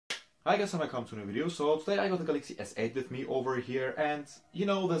Hi guys, and welcome to a new video. So today I got the Galaxy S8 with me over here, and you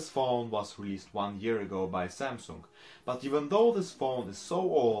know, this phone was released 1 year ago by Samsung. But even though this phone is so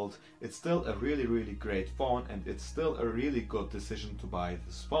old, it's still a really great phone, and it's still a really good decision to buy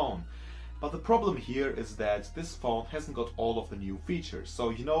this phone. But the problem here is that this phone hasn't got all of the new features. So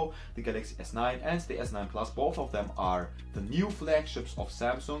you know, the Galaxy S9 and the S9 Plus, both of them are the new flagships of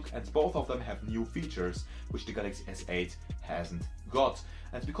Samsung, and both of them have new features which the Galaxy S8 hasn't got.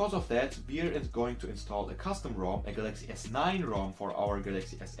 And because of that, we are going to install a custom ROM, a Galaxy S9 ROM for our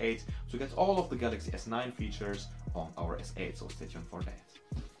Galaxy S8 to get all of the Galaxy S9 features on our S8, so stay tuned for that.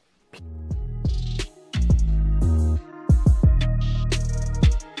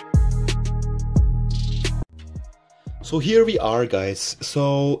 So here we are, guys.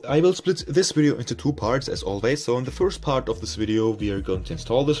 So I will split this video into two parts as always. So in the first part of this video we are going to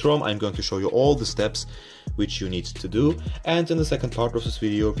install this ROM. I'm going to show you all the steps which you need to do, and in the second part of this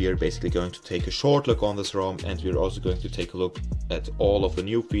video we are basically going to take a short look on this ROM, and we're also going to take a look at all of the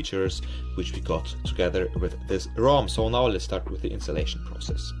new features which we got together with this ROM. So now let's start with the installation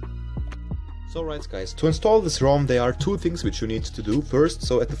process. So right guys, to install this ROM there are two things which you need to do first.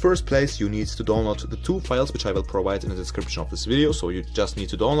 So at the first place you need to download the two files which I will provide in the description of this video, so you just need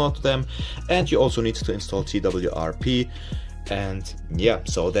to download them, and you also need to install TWRP. And yeah,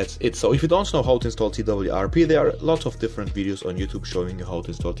 so that's it. So if you don't know how to install TWRP, there are a lot of different videos on YouTube showing you how to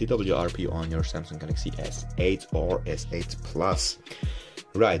install TWRP on your Samsung Galaxy S8 or S8 Plus.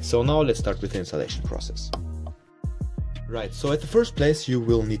 Right, so now let's start with the installation process. Right, so at the first place you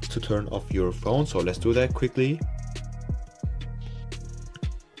will need to turn off your phone, so let's do that quickly.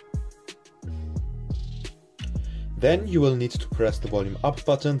 Then you will need to press the volume up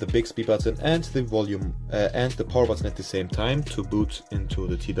button, the Bixby button, and the volume and the power button at the same time to boot into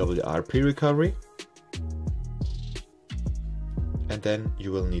the TWRP recovery. And then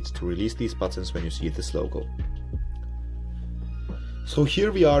you will need to release these buttons when you see this logo. So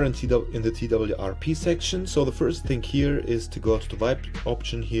here we are in the TWRP section. So the first thing here is to go to the wipe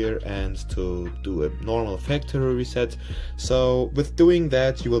option here and to do a normal factory reset. So with doing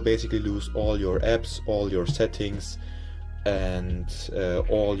that you will basically lose all your apps, all your settings, and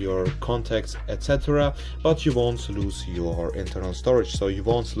all your contacts, etc. But you won't lose your internal storage, so you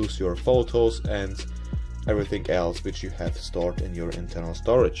won't lose your photos and everything else which you have stored in your internal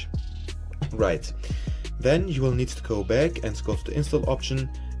storage. Right. Then you will need to go back and go to the install option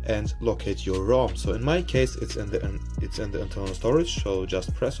and locate your ROM. So in my case it's in the internal storage, so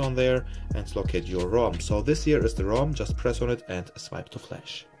just press on there and locate your ROM. So this here is the ROM, just press on it and swipe to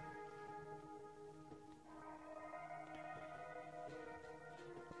flash.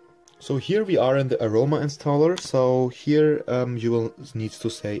 So here we are in the aroma installer. So here you will need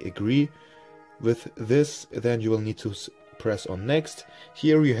to say agree with this, then you will need to press on next.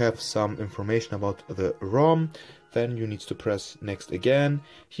 Here you have some information about the ROM, then you need to press next again.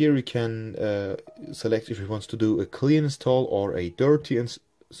 Here you can select if you want to do a clean install or a dirty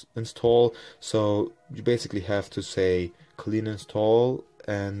install. So you basically have to say clean install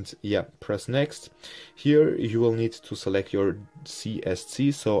and yeah, press next. Here you will need to select your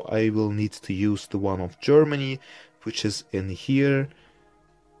CSC, so I will need to use the one of Germany, which is in here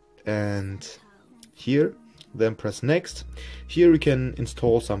and here. Then press next. Here you can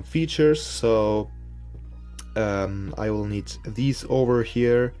install some features, so I will need these over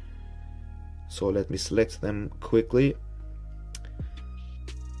here, so let me select them quickly.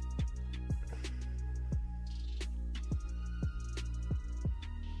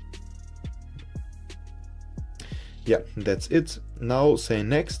 Yeah, that's it. Now say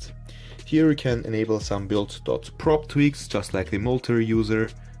next. Here you can enable some build.prop tweaks, just like the multi-user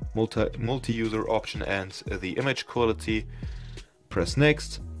option and the image quality. Press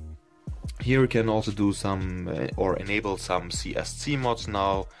next. Here you can also do some or enable some CSC mods.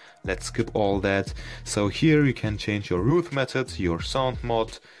 Now let's skip all that. So here you can change your root method, your sound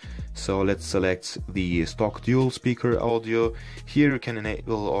mod. So let's select the stock dual speaker audio. Here you can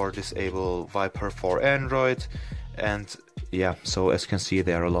enable or disable Viper for Android, and yeah, so as you can see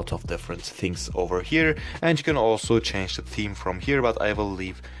there are a lot of different things over here, and you can also change the theme from here, but I will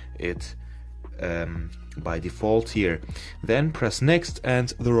leave it by default here. Then press next and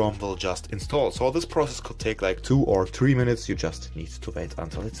the ROM will just install. So this process could take like 2 or 3 minutes, you just need to wait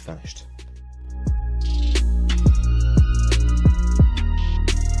until it's finished.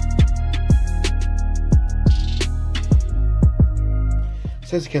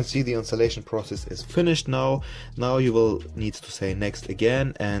 So as you can see, the installation process is finished now. Now you will need to say next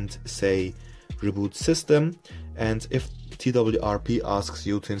again and say reboot system, and if TWRP asks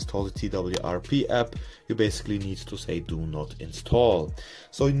you to install the TWRP app, you basically need to say do not install.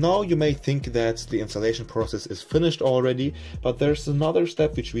 So now you may think that the installation process is finished already, but there's another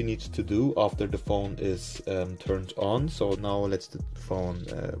step which we need to do after the phone is turned on. So now let's the phone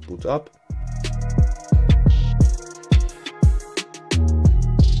boot up.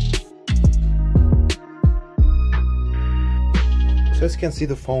 So as you can see,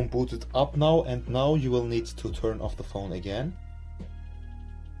 the phone booted up now, and now you will need to turn off the phone again.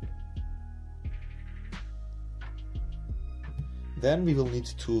 Then we will need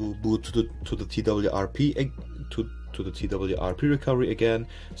to boot to the TWRP to the TWRP recovery again.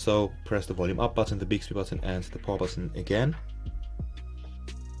 So press the volume up button, the Bixby button, and the power button again.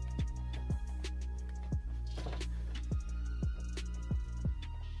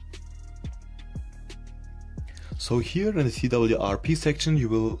 So here in the TWRP section, you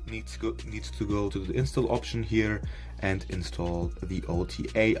will need to go to the install option here and install the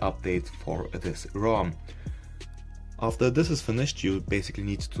OTA update for this ROM. After this is finished, you basically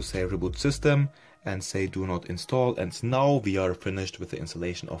need to say reboot system and say do not install, and now we are finished with the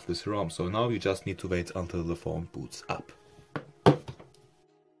installation of this ROM. So now you just need to wait until the phone boots up.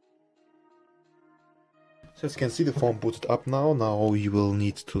 So as you can see, the phone booted up now. Now you will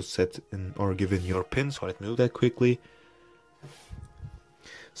need to set in or give in your PIN, so let me do that quickly.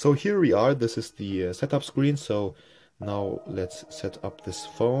 So here we are, this is the setup screen. So now let's set up this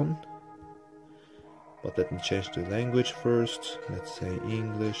phone. But let me change the language first. Let's say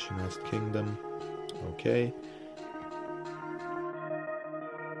English, United Kingdom. Okay.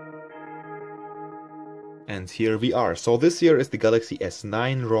 And here we are. So this here is the Galaxy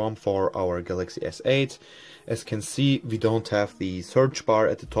S9 ROM for our Galaxy S8. As you can see, we don't have the search bar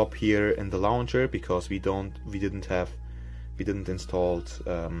at the top here in the launcher because we haven't installed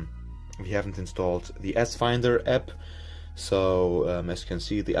the S Finder app. So as you can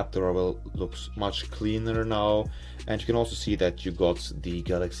see, the app drawer looks much cleaner now, and you can also see that you got the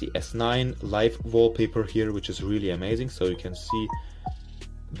Galaxy S9 live wallpaper here, which is really amazing. So you can see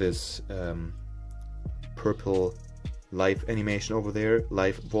this purple live animation over there,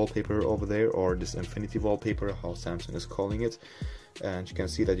 live wallpaper over there, or this infinity wallpaper, how Samsung is calling it. And you can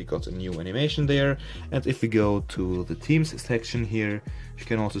see that you got a new animation there. And if we go to the themes section here, you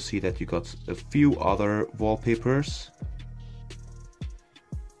can also see that you got a few other wallpapers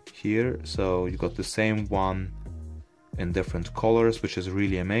here. So you got the same one in different colors, which is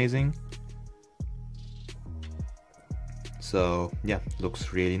really amazing. So yeah,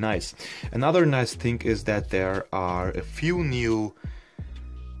 looks really nice. Another nice thing is that there are a few new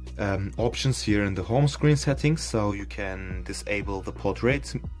options here in the home screen settings. So you can disable the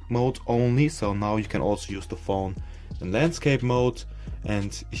portrait mode only. So now you can also use the phone in landscape mode.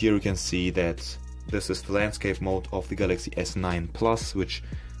 And here you can see that this is the landscape mode of the Galaxy S9 Plus, which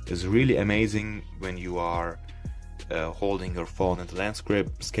is really amazing when you are holding your phone in the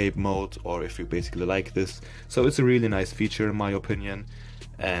landscape mode, or if you basically like this. So it's a really nice feature in my opinion.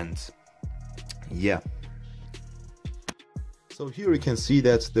 And yeah, so here you can see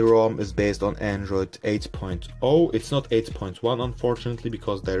that the ROM is based on Android 8.0. It's not 8.1 unfortunately,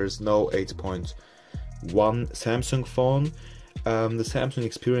 because there is no 8.1 Samsung phone. The Samsung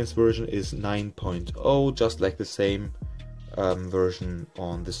Experience version is 9.0, just like the same version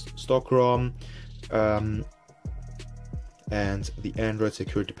on this stock ROM. And the Android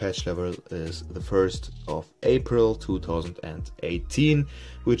security patch level is the 1st of April 2018,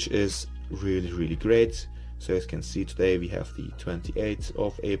 which is really great. So as you can see, today we have the 28th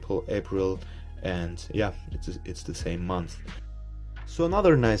of April, and yeah, it's the same month. So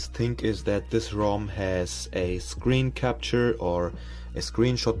another nice thing is that this ROM has a screen capture or a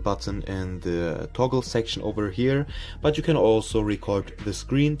screenshot button in the toggle section over here, but you can also record the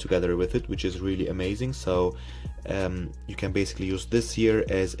screen together with it, which is really amazing. So you can basically use this here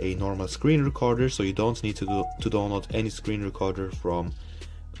as a normal screen recorder, so you don't need to download any screen recorder from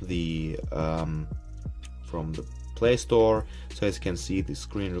the Play Store. So as you can see, the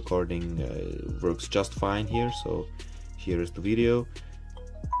screen recording works just fine here. So here is the video,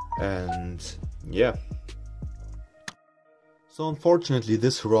 and yeah. So unfortunately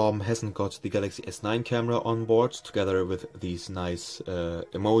this ROM hasn't got the Galaxy S9 camera on board together with these nice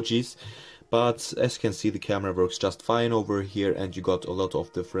emojis, but as you can see, the camera works just fine over here, and you got a lot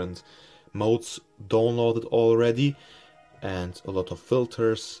of different modes downloaded already and a lot of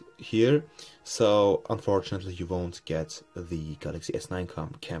filters here. So unfortunately you won't get the Galaxy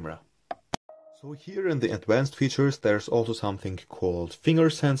S9 camera. So here in the advanced features, there's also something called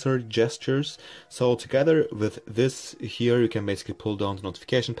finger sensor gestures. So together with this here, you can basically pull down the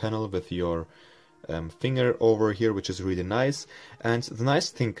notification panel with your finger over here, which is really nice. And the nice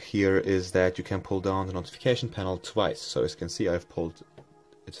thing here is that you can pull down the notification panel twice. So as you can see, I've pulled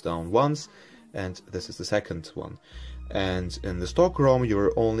it down once, and this is the second one. And in the stock ROM,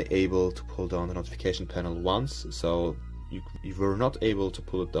 you're only able to pull down the notification panel once, so you were not able to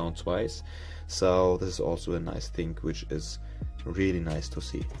pull it down twice. So this is also a nice thing, which is really nice to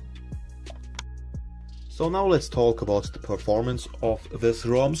see. So now let's talk about the performance of this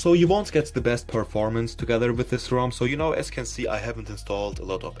ROM. So you won't get the best performance together with this ROM. So, you know, as you can see, I haven't installed a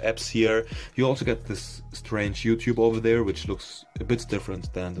lot of apps here. You also get this strange YouTube over there, which looks a bit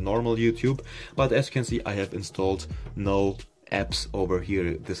different than the normal YouTube. But as you can see, I have installed no apps over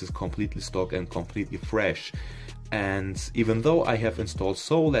here. This is completely stock and completely fresh. And even though I have installed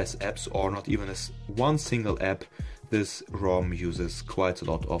so less apps, or not even one single app, this ROM uses quite a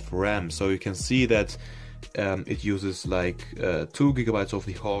lot of RAM. So you can see that it uses like 2 GB of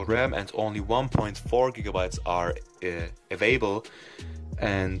the whole RAM, and only 1.4 GB are available.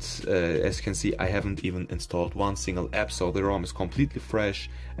 And as you can see, I haven't even installed one single app, so the ROM is completely fresh.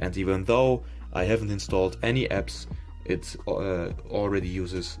 And even though I haven't installed any apps, it already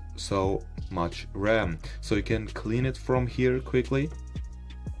uses so much RAM. So you can clean it from here quickly.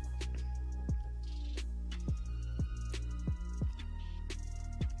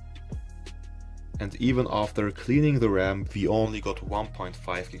 And even after cleaning the RAM, we only got 1.5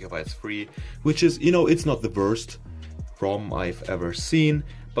 GB free, which is, you know, it's not the worst ROM I've ever seen,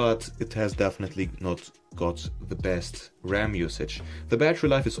 but it has definitely not got the best RAM usage. The battery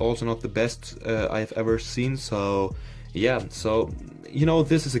life is also not the best I've ever seen, so yeah, so, you know,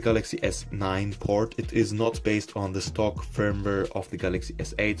 this is a Galaxy S9 port. It is not based on the stock firmware of the Galaxy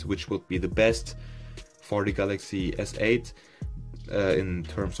S8, which would be the best for the Galaxy S8 in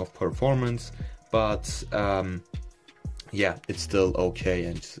terms of performance. But yeah, it's still okay,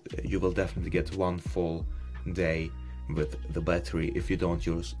 and you will definitely get one full day with the battery if you don't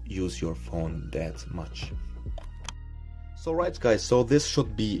use your phone that much. So right guys, so this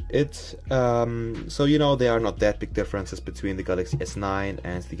should be it. So you know, there are not that big differences between the Galaxy S9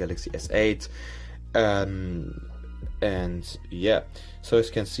 and the Galaxy S8. And yeah, so as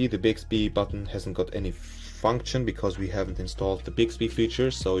you can see, the Bixby button hasn't got any function because we haven't installed the Bixby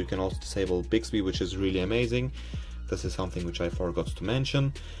features. So you can also disable Bixby, which is really amazing. This is something which I forgot to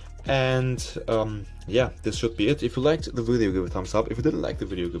mention. And yeah, this should be it. If you liked the video, give it a thumbs up. If you didn't like the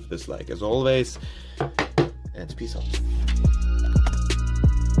video, give it a dislike as always. And peace out.